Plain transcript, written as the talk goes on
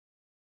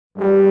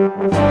Long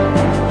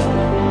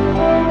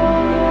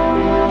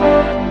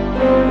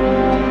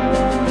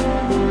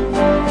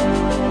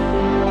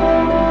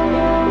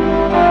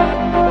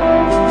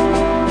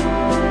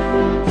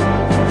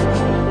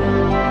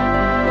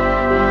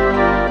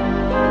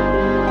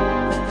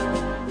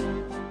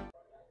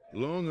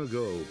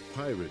ago,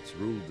 pirates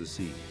ruled the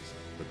seas,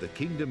 but the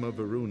kingdom of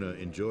Varuna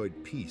enjoyed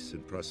peace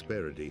and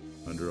prosperity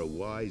under a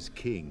wise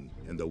king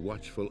and the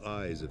watchful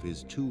eyes of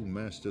his two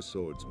master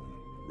swordsmen,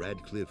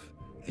 Radcliffe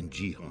and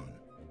Jihan.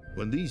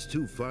 When these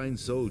two fine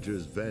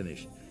soldiers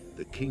vanished,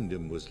 the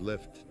kingdom was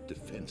left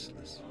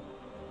defenseless.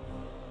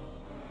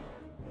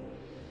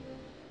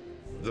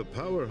 The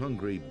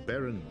power-hungry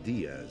Baron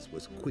Diaz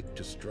was quick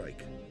to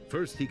strike.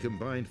 First, he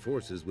combined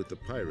forces with the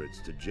pirates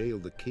to jail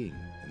the king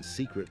and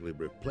secretly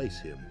replace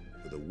him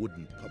with a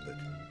wooden puppet.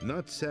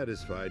 Not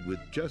satisfied with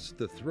just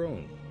the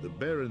throne, the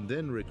Baron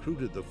then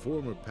recruited the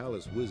former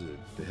palace wizard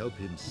to help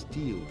him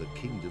steal the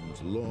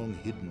kingdom's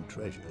long-hidden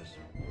treasures.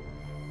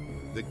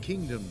 The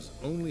kingdom's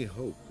only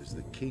hope is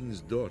the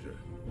king's daughter,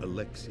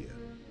 Alexia.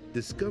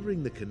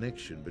 Discovering the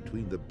connection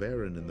between the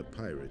Baron and the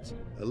pirates,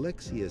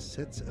 Alexia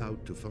sets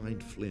out to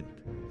find Flint,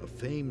 a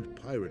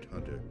famed pirate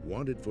hunter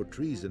wanted for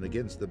treason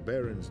against the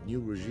Baron's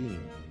new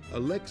regime.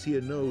 Alexia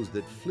knows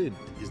that Flint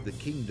is the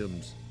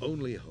kingdom's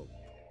only hope.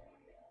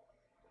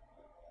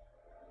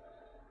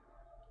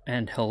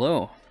 And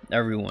hello,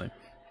 everyone.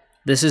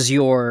 This is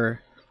your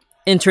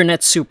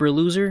internet super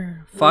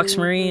loser,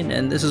 Foxmarine,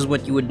 and this is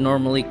what you would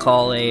normally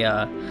call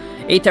a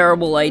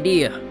terrible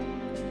idea.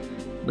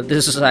 But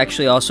this is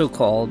actually also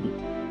called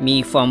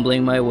me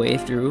fumbling my way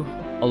through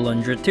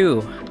Alundra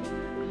 2.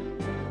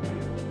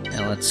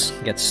 Now let's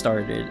get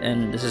started.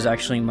 And this is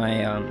actually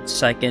my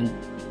second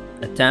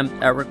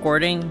attempt at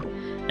recording.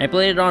 I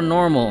played it on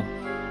normal.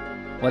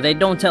 What they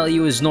don't tell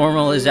you is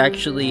normal is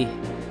actually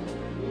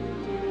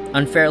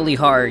unfairly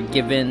hard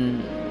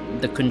given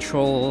the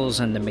controls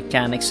and the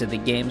mechanics of the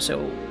game,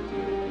 so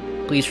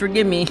please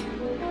forgive me.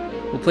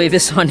 We'll play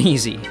this on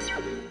easy.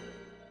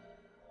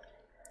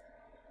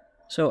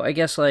 So I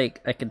guess I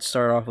could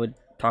start off with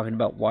talking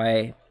about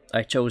why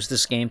I chose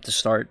this game to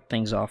start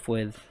things off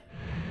with.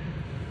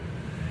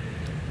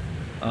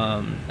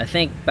 I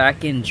think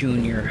back in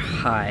junior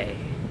high,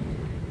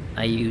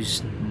 I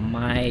used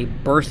my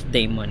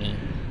birthday money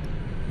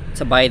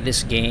to buy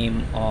this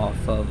game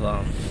off of,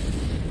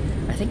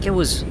 I think it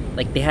was,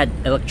 they had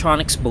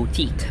Electronics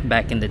Boutique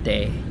back in the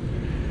day.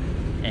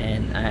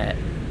 And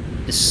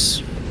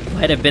this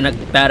might have been a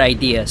bad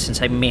idea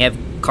since I may have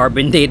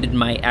carbon dated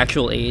my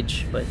actual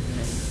age, but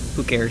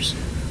who cares?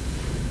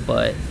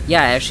 But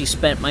yeah, I actually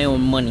spent my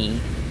own money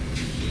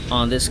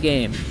on this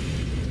game.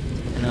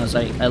 And I was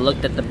like, I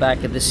looked at the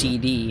back of the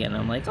CD and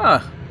I'm like,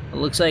 it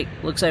looks like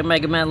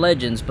Mega Man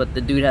Legends, but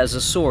the dude has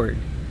a sword.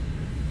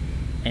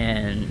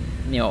 And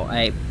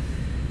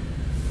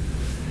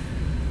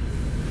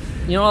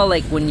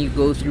like when you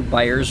go through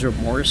buyer's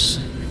remorse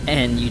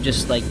and you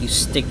just you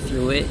stick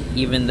through it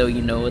even though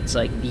you know it's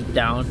deep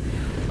down,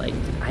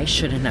 I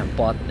shouldn't have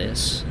bought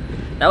this.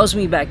 That was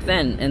me back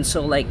then. And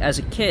so as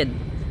a kid,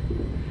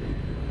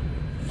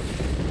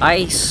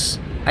 I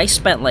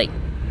spent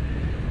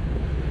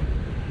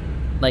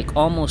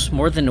almost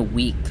more than a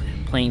week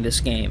playing this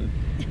game.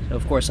 So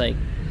of course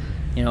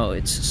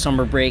it's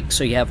summer break,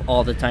 so you have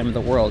all the time in the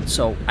world,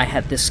 so I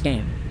had this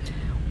game.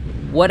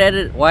 What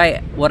I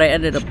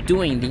ended up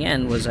doing in the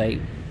end was I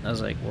was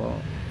like,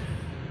 well,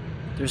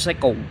 there's a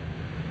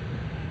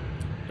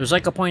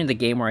point in the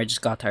game where I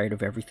just got tired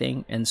of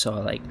everything, and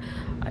so I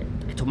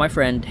told my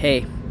friend,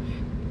 hey,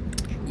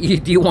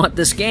 do you want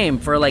this game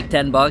for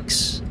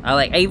 $10?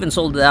 I even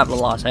sold it at a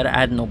loss. I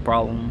had no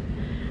problem.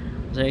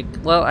 I was like,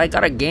 well, I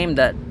got a game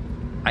that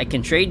I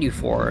can trade you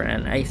for,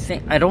 and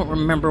I don't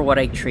remember what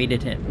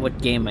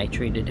game I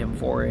traded him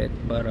for it,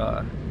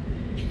 but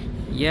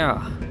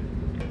yeah.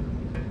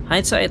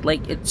 Hindsight,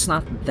 it's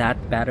not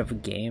that bad of a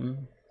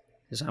game,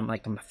 because I'm a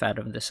fan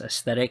of this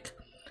aesthetic.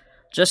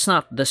 Just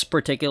not this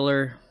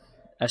particular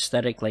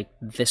aesthetic,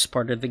 this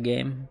part of the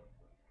game.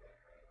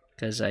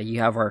 Because you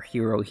have our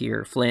hero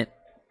here, Flint,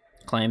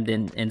 climbed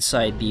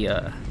inside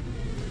the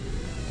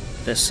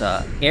this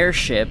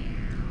airship,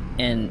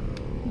 and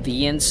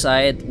the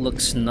inside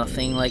looks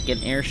nothing like an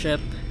airship.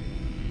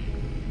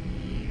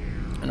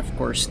 And of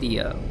course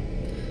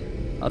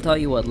I'll tell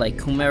you what,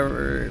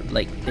 whomever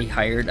they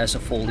hired as a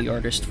Foley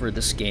artist for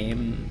this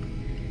game,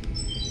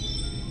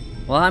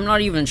 well, I'm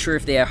not even sure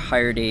if they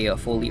hired a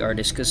Foley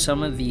artist, because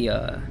some of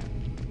the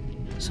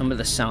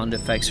sound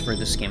effects for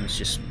this game is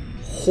just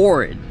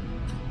horrid,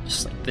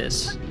 just like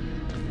this.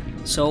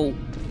 So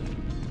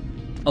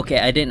okay,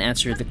 I didn't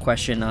answer the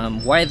question.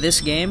 Why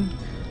this game?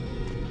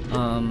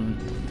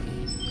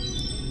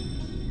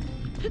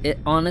 It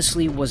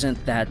honestly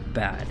wasn't that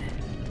bad,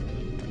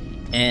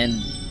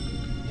 and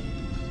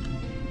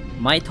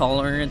my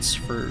tolerance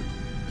for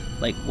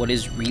what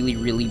is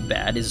really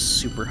bad is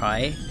super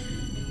high.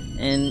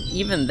 And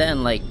even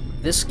then,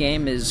 this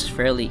game is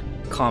fairly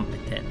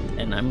competent,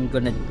 and I'm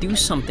gonna do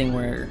something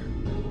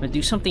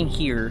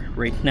here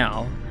right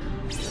now,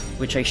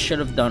 which I should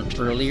have done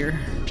earlier.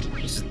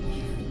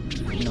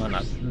 no,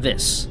 not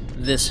this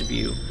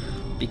view,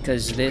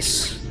 because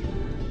this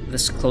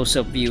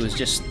close-up view is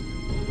just,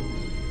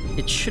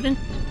 it shouldn't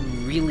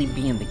really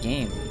be in the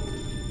game.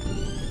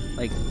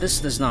 Like, this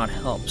does not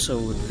help.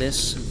 So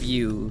this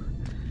view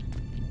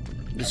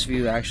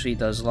actually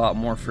does a lot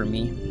more for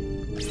me.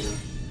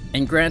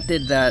 And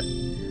granted that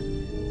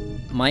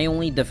my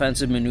only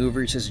defensive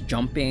maneuvers is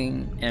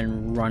jumping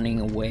and running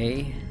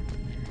away,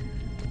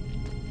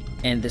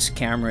 and this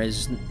camera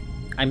is,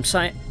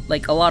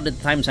 like, a lot of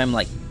the times I'm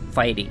like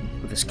fighting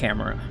with this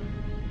camera.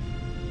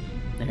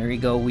 There we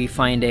go, we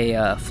find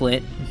a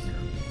flint.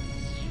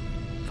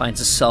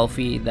 Finds a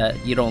selfie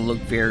that you don't look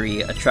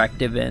very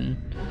attractive in.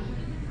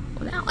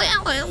 Why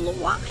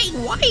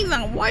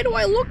do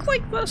I look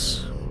like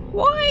this?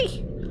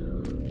 Why?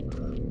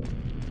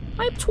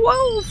 I'm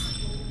 12.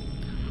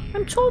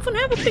 I'm 12 and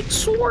have a big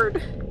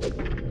sword.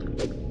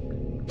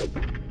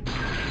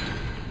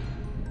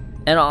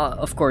 And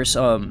of course,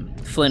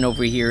 Flynn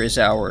over here is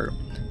our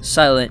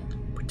silent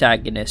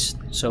protagonist,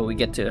 so we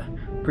get to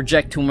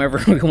project whomever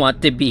we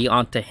want to be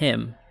onto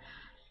him.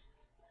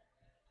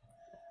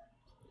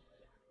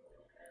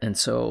 And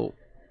so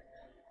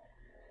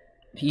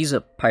he's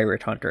a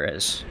pirate hunter,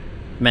 as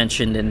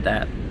mentioned in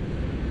that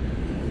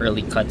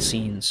early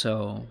cutscene,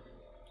 so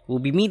we'll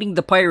be meeting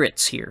the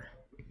pirates here.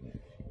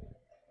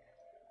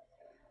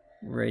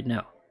 Right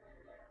now.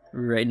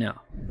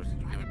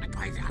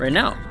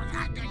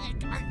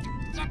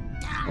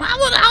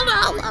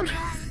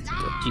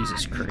 Oh,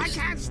 Jesus Christ. I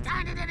can't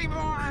stand it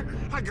anymore.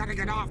 I gotta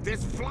get off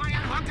this flying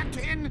hunk of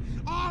tin.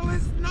 All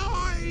this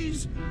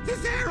noise.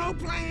 This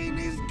aeroplane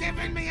is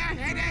giving me a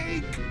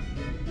headache.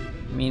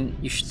 I mean,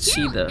 you should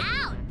see the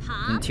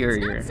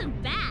interior. It's not so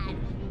bad.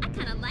 I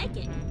kind of like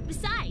it.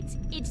 Besides,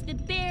 it's the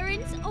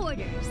Baron's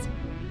orders.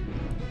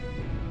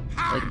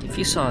 Like, if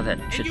you saw that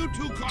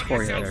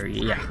tutorial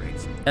area, yeah.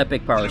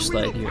 Epic power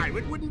slide here.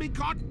 Pirate wouldn't be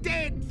caught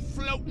dead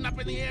floating up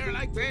in the air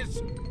like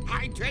this.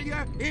 I tell you,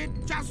 it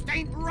just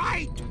ain't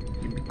right.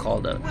 You'd be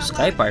called a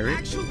sky pirate.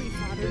 Actually,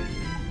 Father,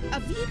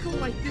 a vehicle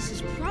like this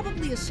is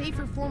probably a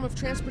safer form of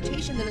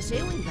transportation than a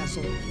sailing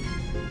vessel.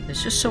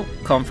 It's just so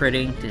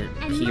comforting to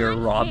hear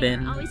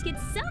Robin always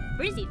gets so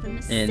frizzy from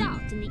the in,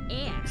 salt in the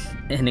air.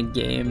 In a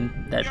game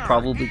that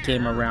probably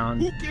came out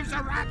around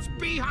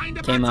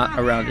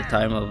the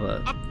time of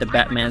the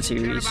Batman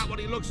series. About what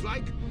he looks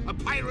like. A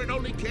pirate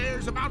only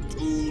cares about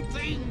two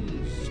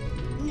things.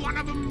 One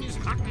of them is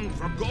hunting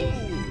for gold.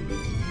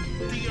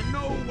 Do you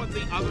know what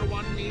the other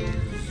one is?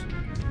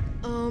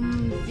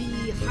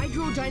 The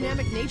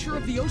hydrodynamic nature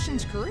of the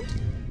ocean's current?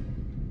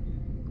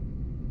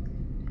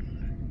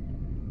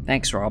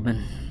 Thanks,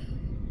 Robin.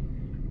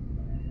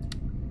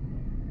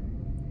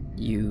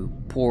 You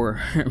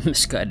poor,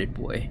 misguided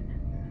boy.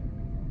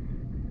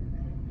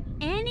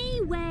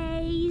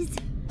 Anyways,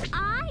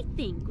 I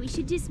think we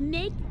should just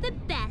make the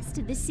best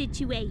of the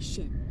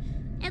situation.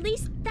 At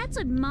least that's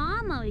what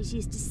Mom always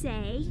used to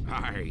say.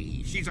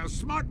 Aye, she's a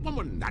smart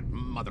woman, that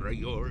mother of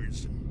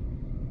yours.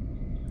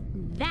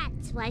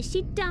 That's why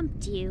she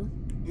dumped you.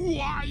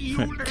 Why,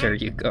 you There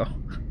you go.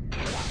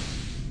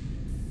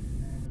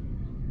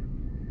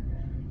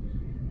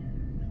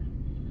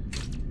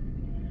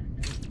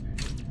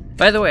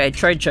 By the way, I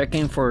tried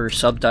checking for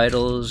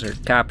subtitles or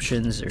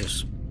captions.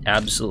 There's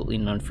absolutely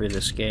none for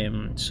this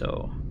game,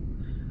 so...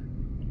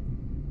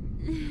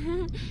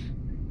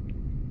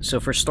 So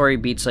for story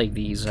beats like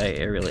these, I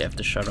really have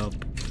to shut up.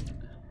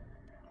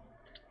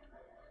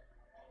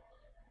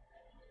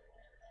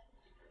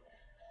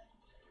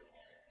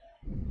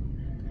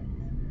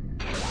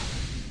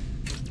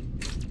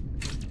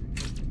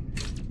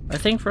 I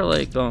think for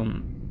like,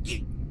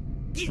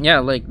 yeah,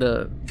 like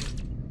the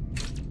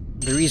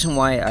reason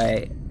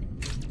why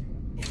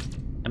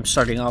I'm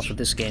starting off with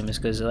this game is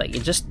because like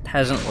it just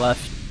hasn't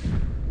left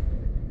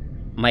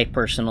my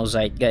personal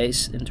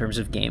zeitgeist in terms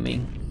of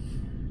gaming.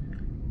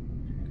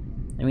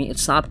 I mean,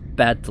 it's not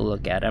bad to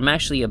look at. I'm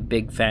actually a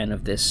big fan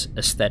of this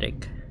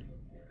aesthetic.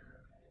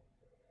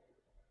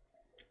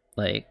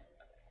 Like,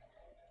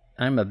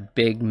 I'm a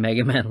big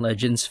Mega Man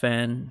Legends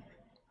fan.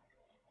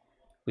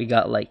 We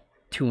got like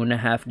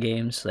 2.5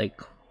 games,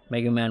 like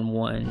Mega Man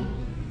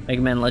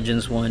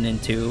Legends 1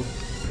 and 2.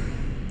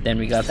 Then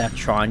we got that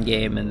Tron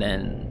game, and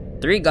then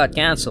 3 got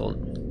cancelled.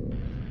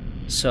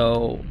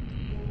 So,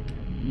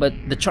 but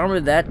the charm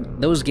of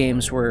those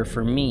games were,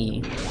 for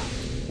me,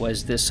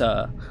 was this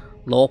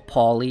low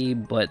poly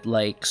but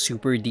like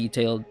super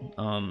detailed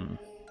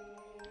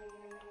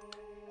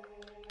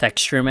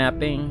texture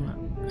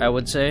mapping, I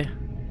would say.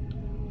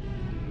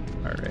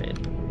 Alright,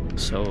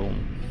 so...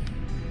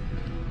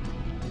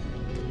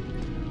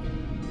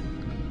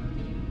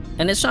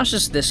 And it's not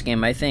just this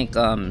game. I think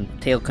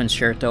Tail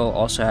Concerto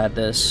also had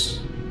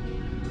this.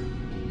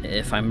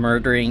 If I'm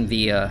murdering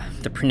the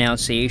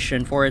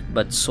pronunciation for it,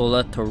 but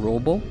Sola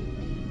Torobo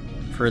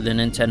for the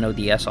Nintendo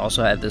DS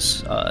also had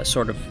this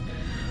sort of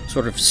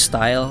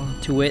style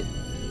to it.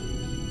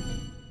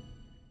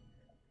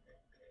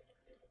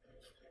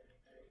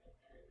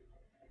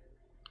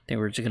 I think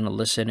we're just gonna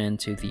listen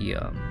into the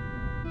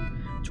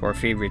to our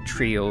favorite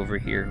trio over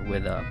here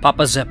with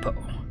Papa Zeppo.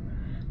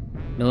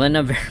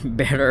 Milena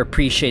better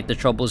appreciate the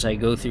troubles I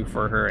go through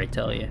for her, I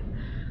tell you.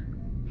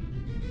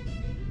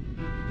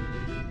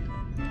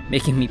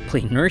 Making me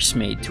play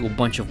nursemaid to a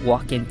bunch of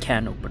walk-in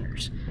can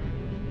openers.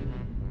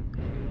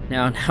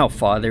 Now,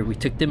 Father, we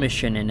took the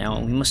mission and now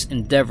we must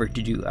endeavor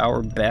to do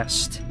our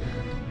best.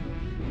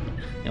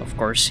 You know, of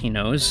course, he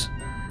knows.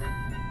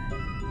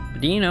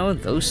 But do you know,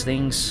 those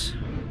things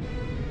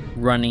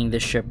running the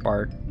ship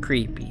are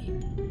creepy.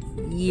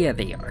 Yeah,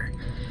 they are.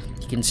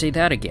 You can say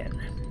that again.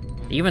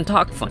 They even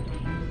talk funny.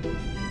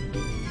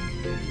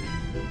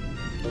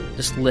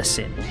 Just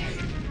listen.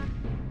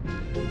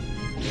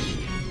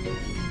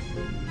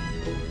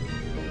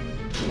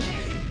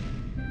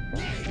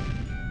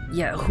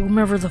 Yeah,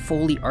 whomever the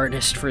Foley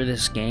artist for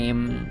this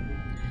game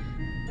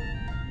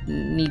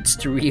needs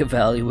to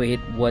reevaluate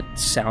what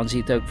sounds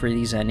he took for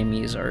these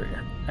enemies, or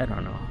I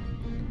don't know.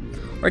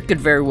 Or it could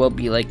very well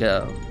be like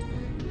a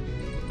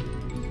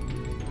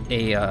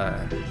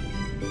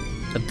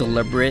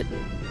deliberate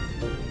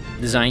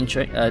design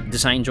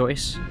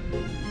choice.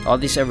 All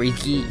this every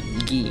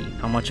gee,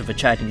 how much of a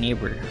chatty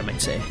neighbor, I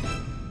might say.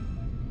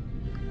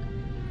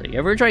 So you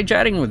ever tried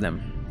chatting with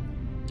them?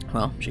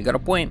 Well, she got a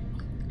point.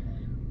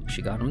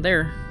 She got him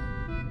there.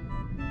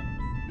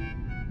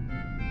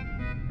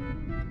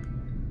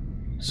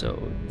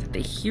 So, did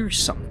they hear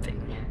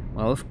something?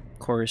 Well, of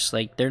course,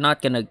 like, they're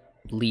not gonna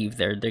leave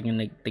there. The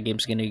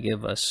game's gonna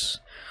give us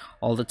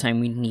all the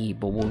time we need.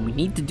 But what we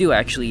need to do,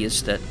 actually,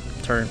 is to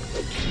turn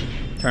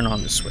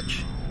on the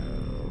switch.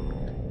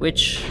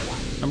 Which,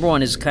 number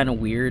one, is kind of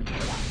weird.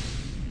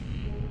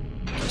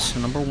 Okay, so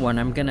number one,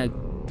 I'm gonna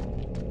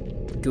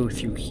go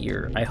through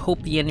here. I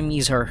hope the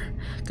enemies are...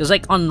 Because,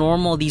 like, on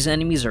normal, these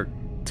enemies are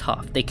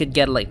tough. They could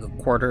get like a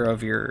quarter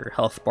of your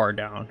health bar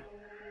down.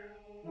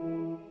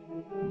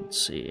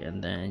 Let's see,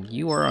 and then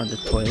you are on the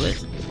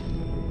toilet.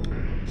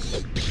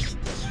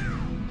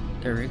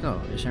 There we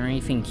go. Is there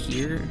anything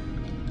here?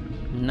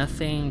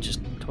 Nothing, just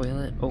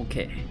toilet.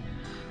 Okay.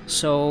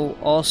 So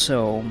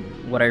also,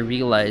 what I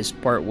realized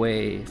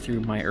partway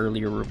through my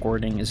earlier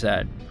recording is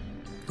that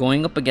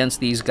going up against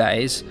these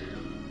guys,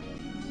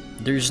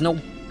 there's no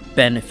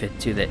benefit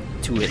to it,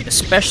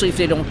 especially if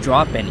they don't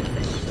drop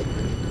anything.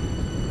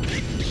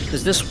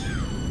 Because this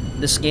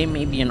game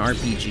may be an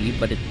RPG,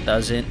 but it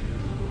doesn't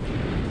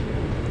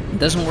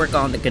work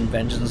on the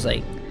conventions.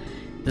 Like,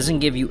 it doesn't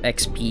give you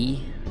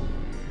XP.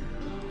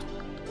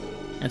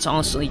 It's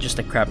honestly just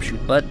a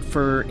crapshoot. But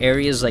for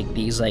areas like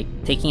these, like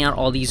taking out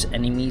all these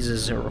enemies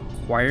is a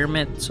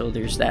requirement, so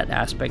there's that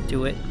aspect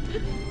to it.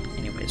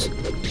 Anyways,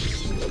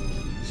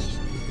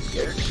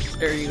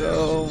 there you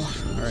go.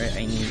 All right,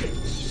 I need it.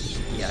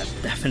 Yeah,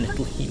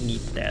 definitely need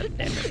that.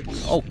 Damn it.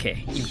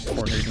 Okay, you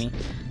cornered me.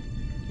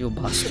 You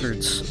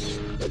bastards.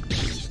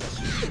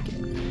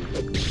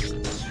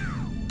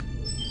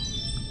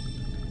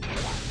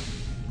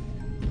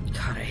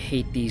 God, I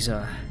hate these,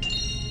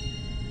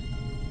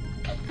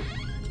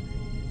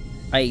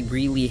 I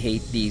really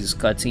hate these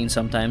cutscenes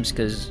sometimes,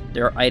 because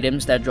there are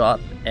items that drop,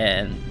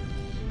 and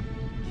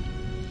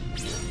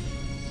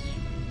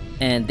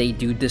they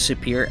do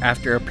disappear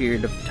after a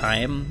period of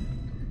time.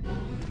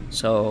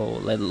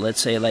 So,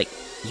 let's say, like,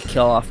 you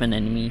kill off an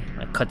enemy,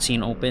 a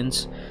cutscene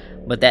opens,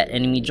 but that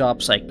enemy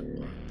drops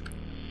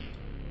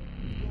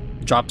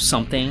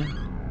something.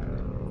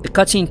 The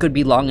cutscene could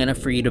be long enough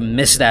for you to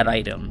miss that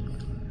item.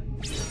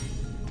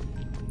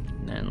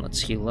 And let's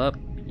heal up.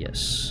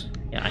 Yes.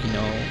 Yeah, I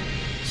know.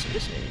 This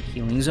is a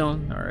healing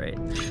zone. Alright.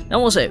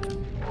 Now we'll save.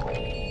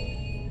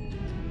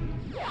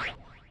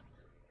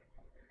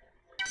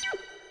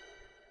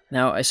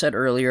 Now, I said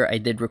earlier I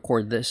did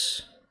record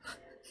this.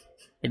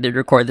 I did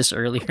record this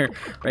earlier,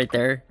 right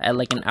there, at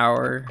like an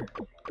hour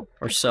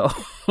or so.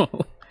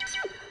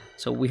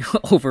 So we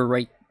will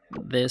overwrite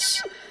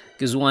this,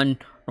 because one,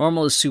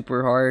 normal is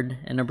super hard,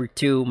 and number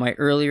two, my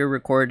earlier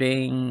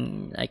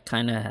recording, I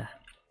kind of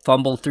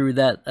fumbled through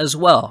that as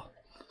well.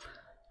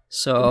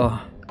 So,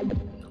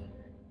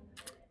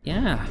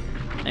 yeah,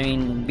 I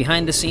mean,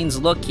 behind the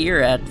scenes look here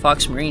at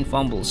Foxmarine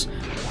Fumbles.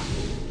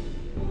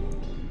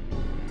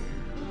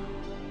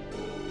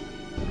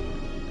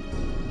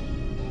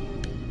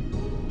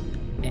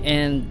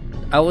 And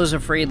I was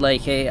afraid, like,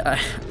 hey,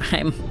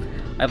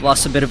 I've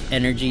lost a bit of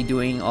energy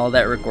doing all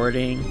that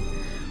recording,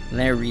 and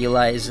then I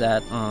realized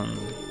that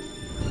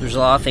there's a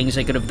lot of things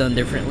I could have done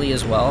differently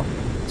as well,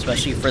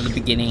 especially for the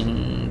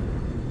beginning,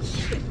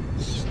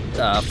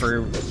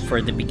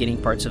 for the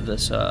beginning parts of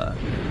this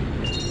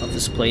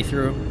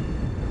playthrough.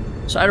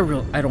 So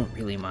I don't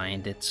really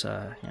mind. It's you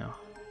know,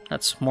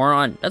 that's more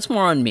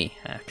on me,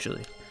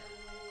 actually.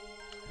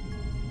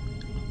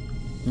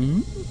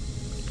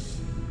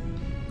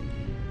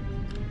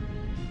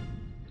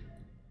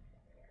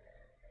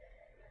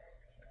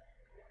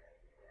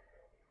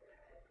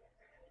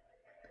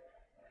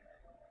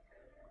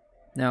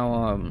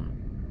 Now,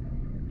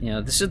 you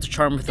know, this is the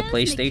charm of the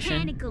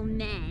PlayStation. Mechanical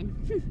men.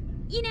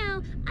 You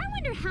know, I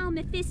wonder how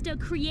Mephisto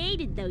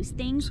created those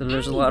things. So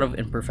there's a lot of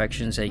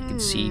imperfections that you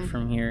can see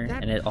from here,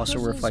 and it also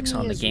reflects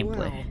on the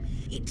gameplay. Well.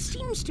 It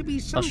seems to be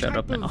some shut type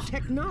up now. of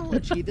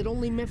technology that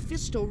only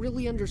Mephisto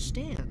really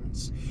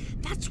understands.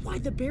 That's why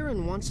the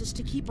Baron wants us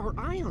to keep our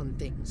eye on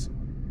things.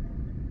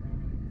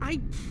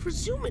 I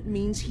presume it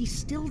means he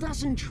still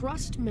doesn't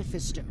trust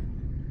Mephisto.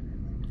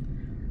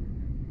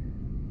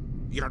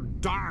 You're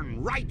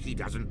darn right he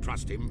doesn't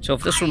trust him. So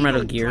if this were I Metal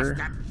don't Gear, trust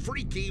that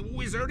freaky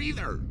wizard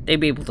either. they'd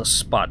be able to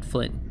spot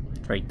Flint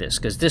like this,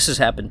 because this has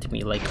happened to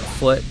me like a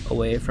foot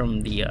away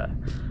from the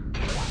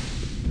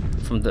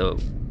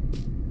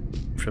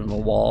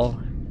wall,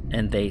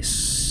 and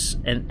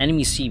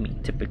enemies see me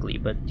typically.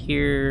 But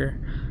here,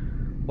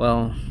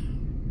 well,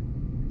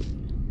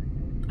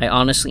 I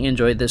honestly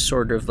enjoy this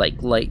sort of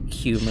like light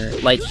humor,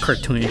 light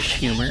cartoonish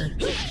humor.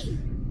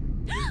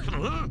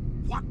 Huh?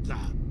 What the?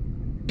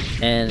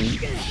 And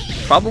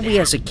probably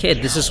as a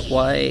kid, this is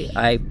why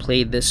I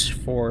played this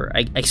for.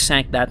 I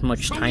sank that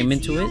much time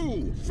into it.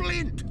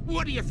 Flint,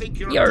 what do you think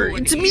you're Yar,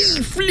 doing it's here? me,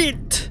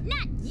 Flint.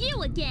 Not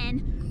you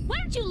again. Why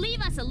don't you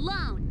leave us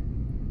alone?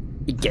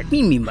 You get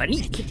me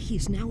money. That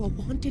he's now a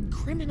wanted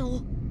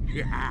criminal.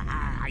 Yeah,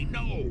 I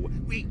know.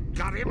 We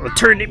got him. We'll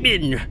turn him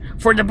in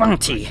for the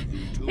bounty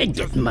and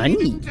get Just money.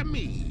 leave him to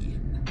me.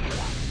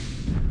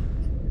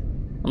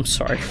 I'm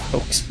sorry,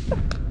 folks.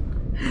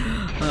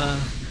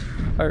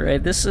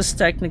 Alright, this is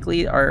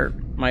technically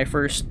my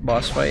first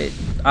boss fight.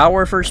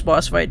 Our first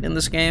boss fight in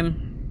this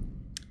game.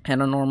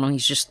 And on normal,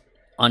 he's just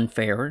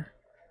unfair.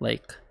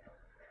 Like,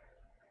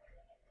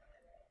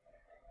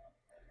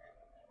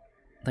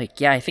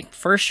 yeah, I think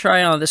first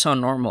try on this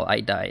on normal, I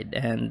died.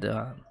 And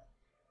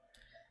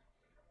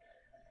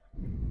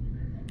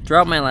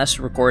throughout my last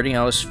recording,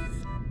 I was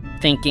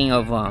thinking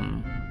of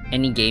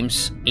any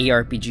games,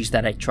 ARPGs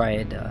that I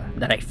tried,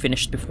 that I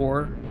finished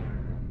before.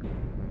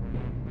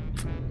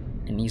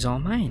 And he's all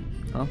mine.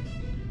 Well,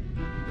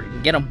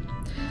 get him.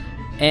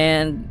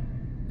 And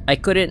I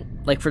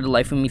couldn't, like, for the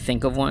life of me,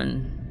 think of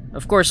one.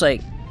 Of course,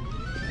 like,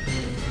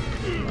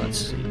 let's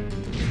see.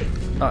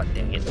 Oh,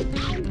 dang it.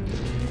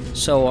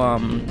 So,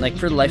 like,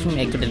 for the life of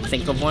me, I couldn't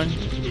think of one.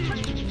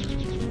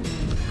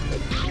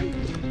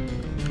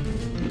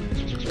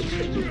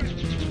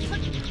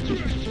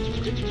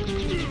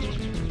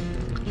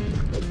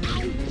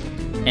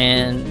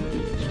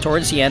 And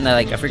towards the end,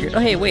 I figured, oh,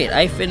 hey, wait,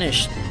 I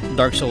finished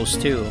Dark Souls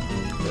 2.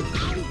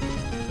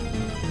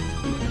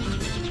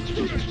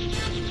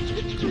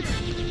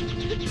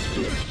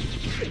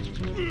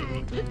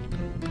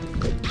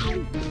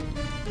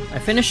 I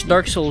finished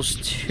Dark Souls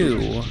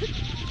 2,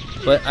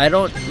 but I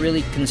don't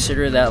really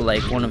consider that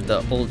like one of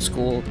the old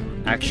school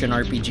action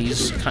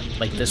RPGs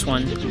like this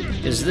one,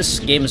 because this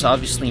game is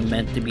obviously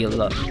meant to be a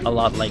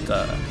lot like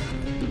a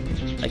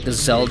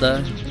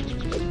Zelda.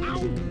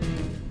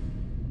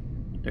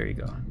 There you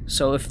go.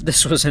 So if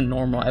this was in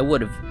normal, I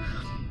would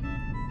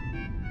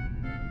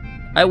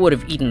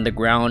have eaten the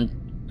ground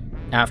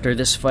after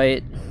this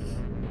fight.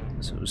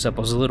 So Zep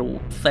was a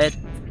little fed.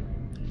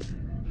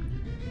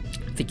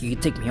 Think you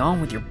could take me on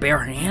with your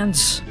bare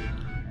hands?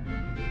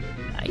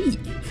 Aye.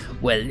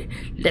 Well,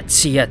 let's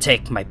see you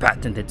take my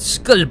patented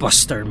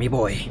Skullbuster, me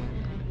boy.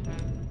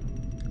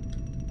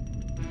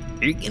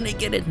 You're gonna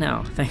get it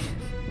now.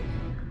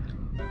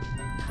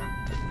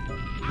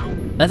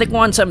 I think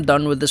once I'm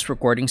done with this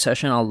recording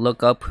session, I'll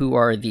look up who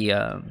are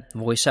the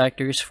voice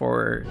actors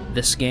for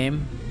this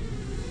game.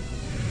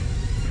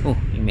 Oh,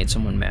 you made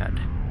someone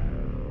mad.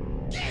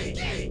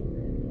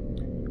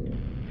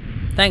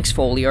 Thanks,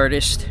 Foley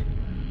artist.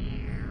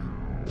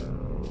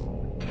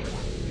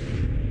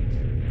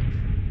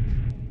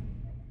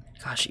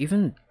 Gosh,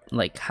 even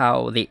like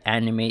how they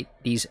animate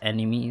these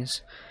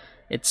enemies,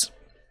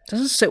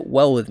 doesn't sit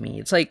well with me.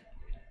 It's like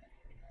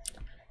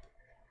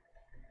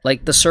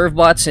the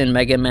servbots in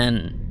Mega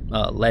Man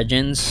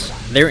Legends,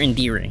 they're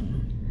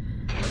endearing.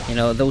 You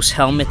know, those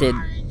helmeted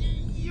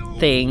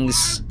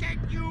things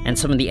and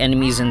some of the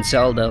enemies in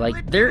Zelda,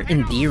 like, they're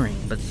endearing,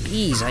 but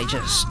these, I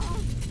just...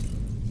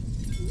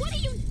 What are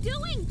you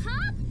doing,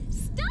 Pop?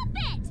 Stop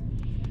it!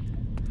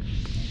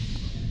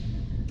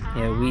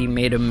 Yeah, we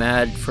made him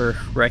mad for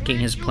wrecking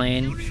his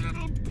plane.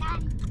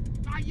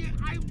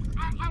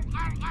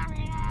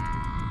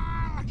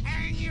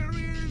 Hang your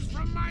ears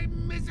from my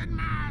mizzen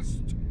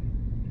mast.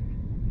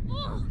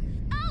 Oh,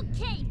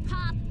 okay,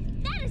 Pop.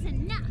 That is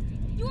enough.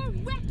 You're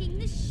wrecking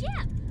the ship.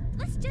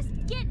 Let's just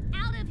get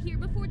out of here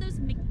before those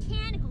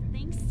mechanical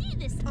things see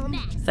this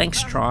mess.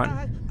 Thanks,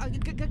 Tron.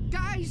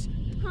 Guys,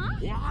 Huh?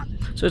 What?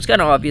 So it's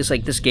kind of obvious,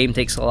 like, this game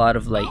takes a lot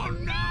of, like,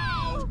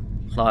 Oh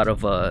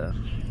no!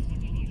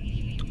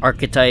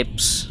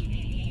 Archetypes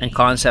and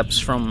concepts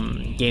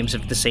from games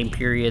of the same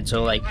period.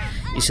 So, like,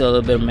 you see a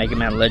little bit of Mega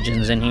Man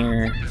Legends in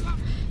here.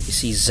 You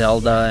see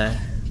Zelda.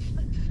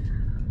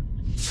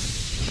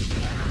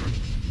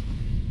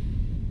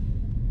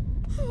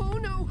 oh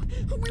no.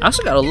 I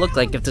also gotta look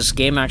like if this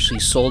game actually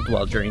sold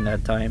well during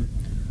that time.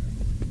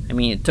 I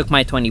mean, it took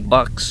my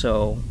 $20,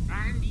 so...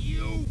 And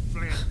you,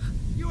 Flint,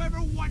 you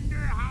ever wonder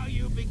how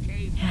you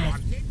became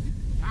wanted?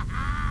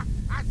 Haha,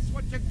 that's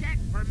what you get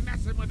for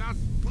messing with us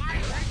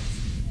pirates.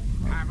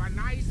 Have a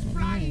nice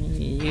flight.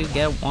 You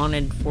get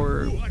wanted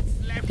for What's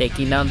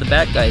taking down the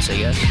bad guys, I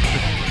guess.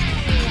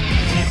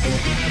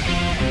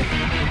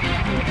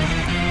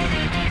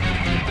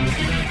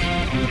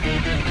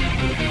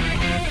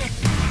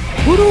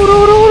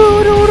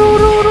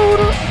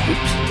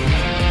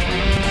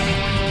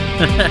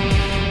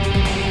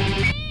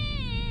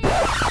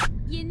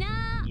 You know,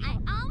 I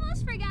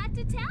almost forgot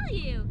to tell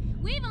you.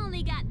 We've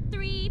only got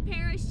 3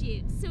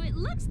 parachutes, so it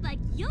looks like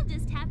you'll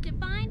just have to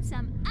find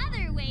some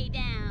other way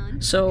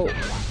down. So,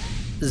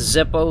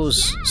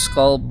 Zippo's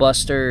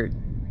Skullbuster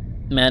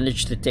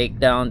managed to take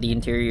down the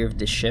interior of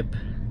the ship.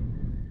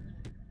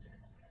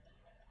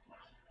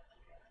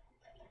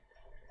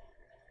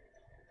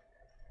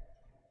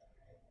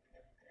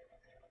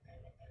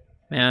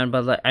 Man,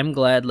 but like, I'm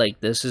glad like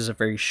this is a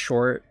very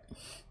short.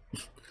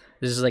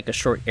 This is like a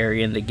short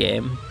area in the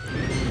game,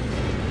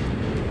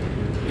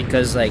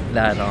 because like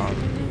that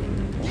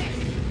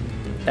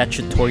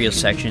tutorial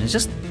section is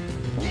just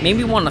made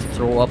me want to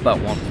throw up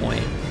at one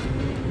point.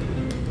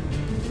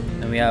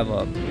 And we have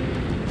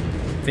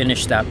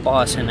finished that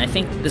boss, and I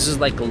think this is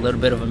like a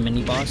little bit of a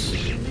mini boss.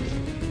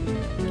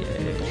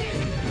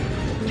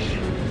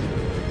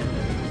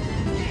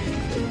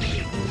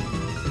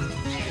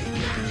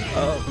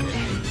 Okay.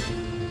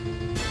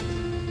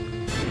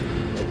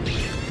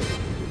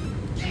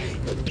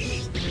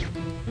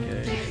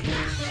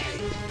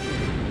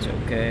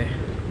 Okay.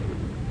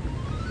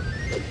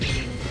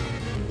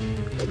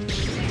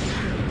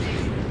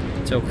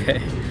 It's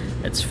okay.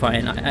 It's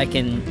fine. I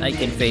can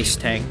face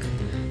tank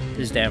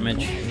his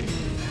damage.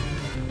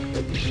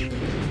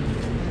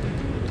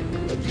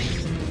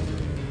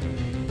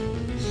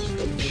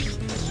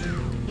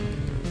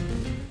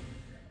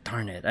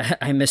 Darn it.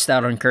 I missed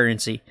out on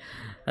currency.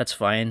 That's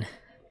fine.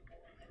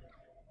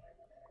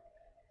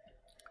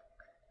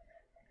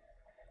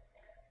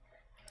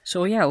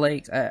 So yeah,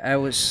 like I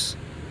was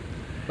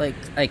like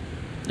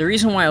the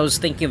reason why I was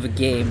thinking of a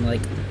game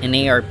like an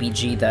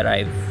ARPG that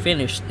I've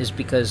finished is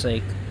because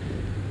like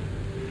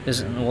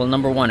well,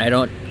 number one, I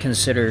don't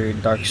consider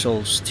Dark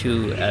Souls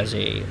 2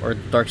 or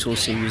Dark Souls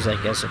series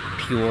like as a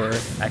pure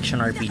action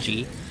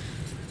RPG,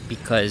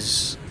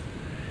 because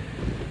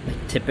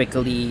like,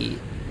 typically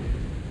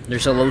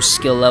there's a low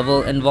skill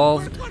level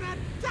involved.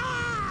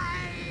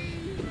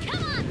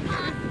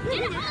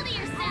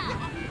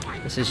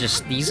 This is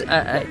just these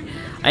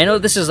I know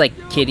this is like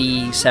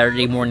kiddie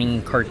Saturday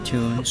morning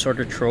cartoon sort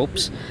of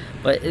tropes,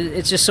 but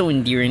it's just so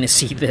endearing to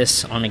see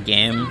this on a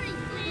game.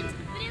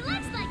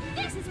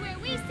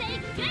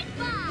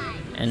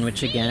 And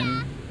which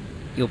again,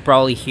 you'll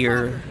probably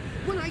hear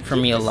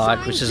from me a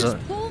lot, which is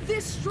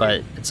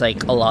but it's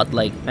like a lot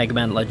like Mega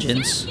Man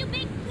Legends.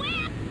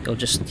 You'll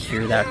just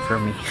hear that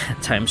from me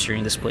at times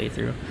during this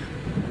playthrough.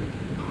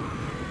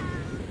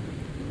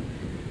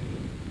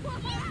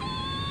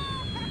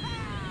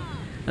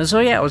 And so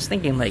yeah, I was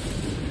thinking like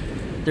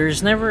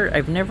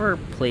I've never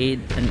played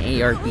an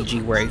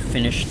ARPG where I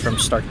finished from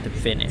start to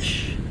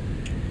finish.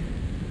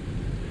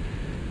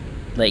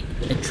 Like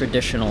a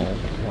traditional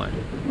one.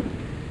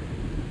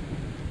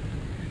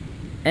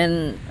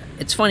 And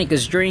it's funny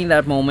because during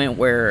that moment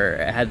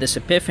where I had this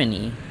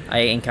epiphany, I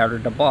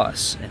encountered a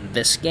boss in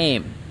this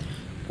game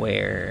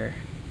where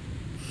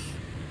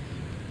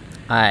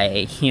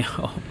I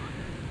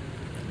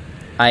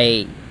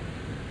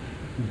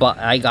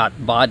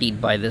got bodied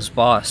by this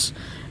boss.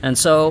 And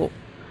so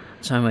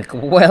I'm like,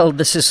 well,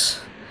 it's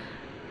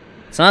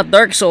not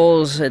Dark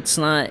Souls, it's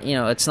not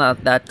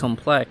that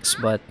complex,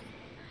 but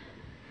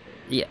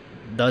yeah,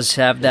 it does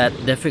have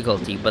that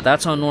difficulty, but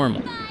that's on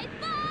normal.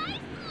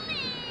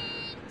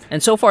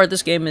 And so far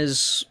this game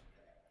is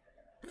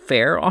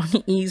fair on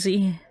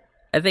easy.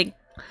 I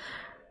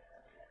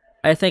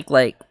think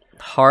like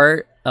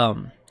hard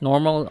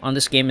normal on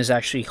this game is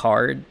actually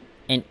hard,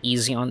 and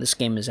easy on this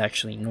game is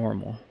actually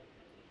normal.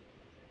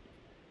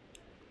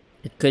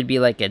 It could be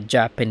like a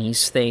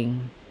Japanese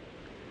thing.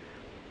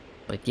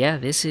 But yeah,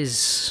 this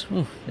is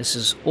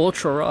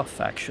ultra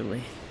rough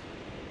actually.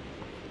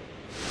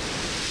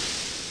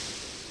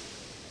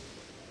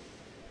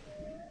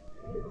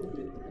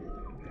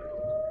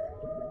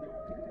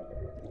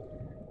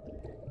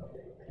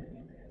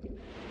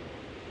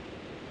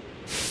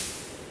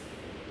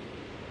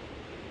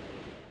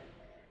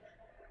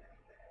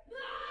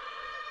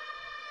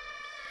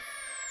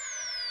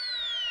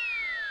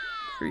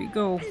 Here you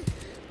go.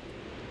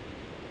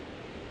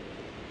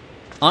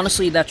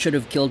 Honestly, that should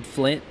have killed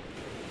Flint.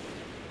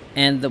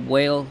 And the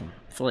whale,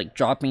 for like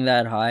dropping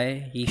that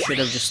high, he should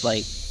have just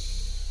like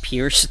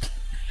pierced.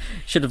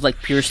 Should have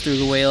like pierced through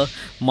the whale,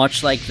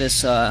 much like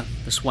this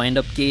this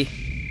wind-up key.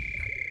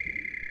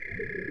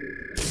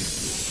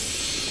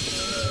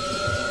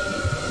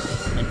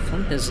 And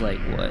Flint is like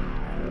what?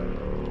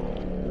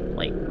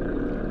 Like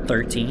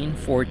 13,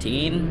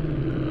 14?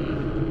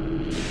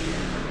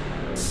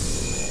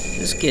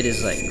 This kid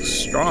is like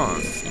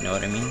strong, you know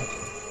what I mean?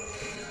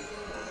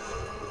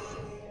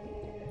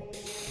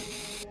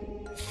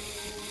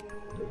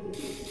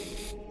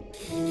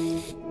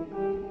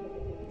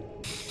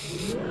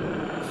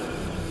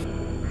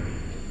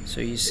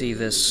 So you see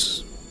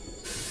this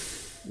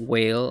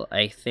whale,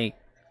 I think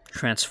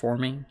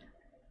transforming.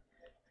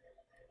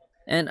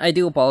 And I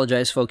do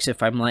apologize, folks,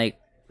 if I'm like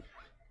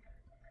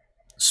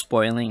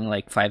spoiling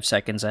like 5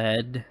 seconds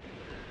ahead,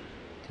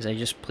 because I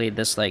just played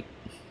this like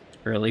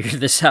earlier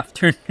this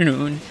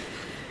afternoon,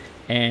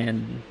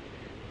 and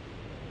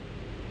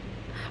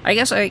I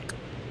guess replaying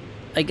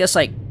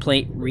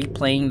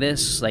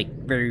this like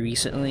very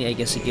recently, I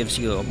guess it gives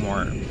you a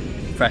more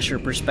fresher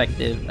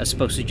perspective as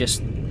opposed to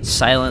just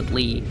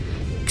silently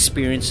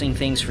experiencing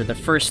things for the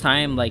first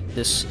time, like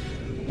this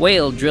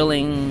whale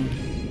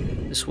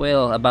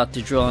about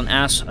to drill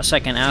a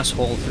second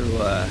asshole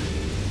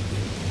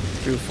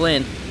through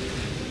Flint,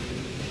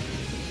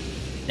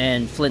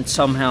 and Flint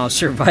somehow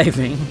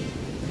surviving.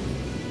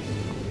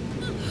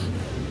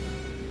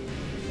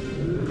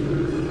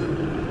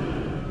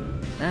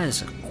 That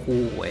is a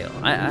cool whale.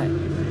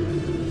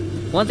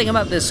 One thing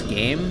about this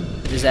game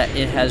is that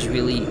it has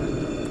really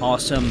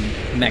awesome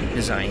mech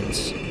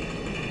designs.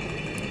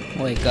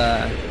 Like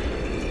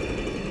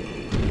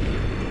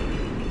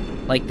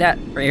that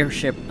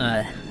airship,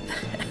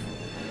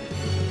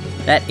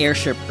 that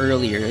airship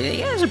earlier, it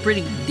has a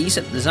pretty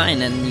decent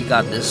design, and you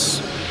got this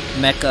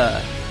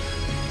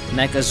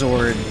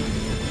Mechazord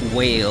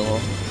whale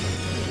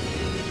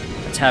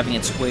that's having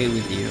its way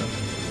with you.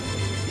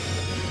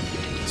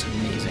 It's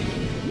amazing.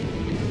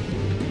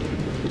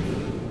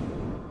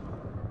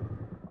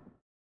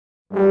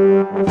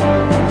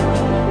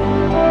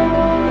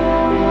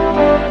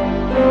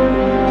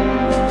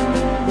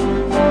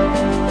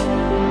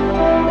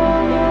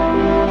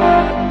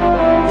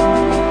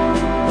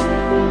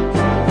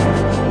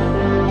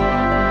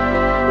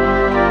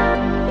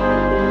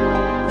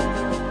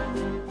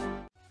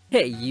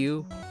 Hey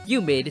you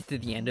made it to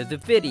the end of the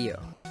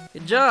video.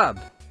 Good job!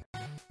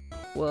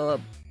 Well, a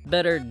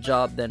better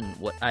job than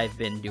what I've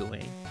been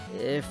doing.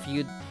 If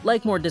you'd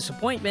like more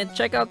disappointment,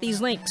 check out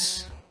these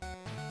links.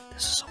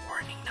 This is a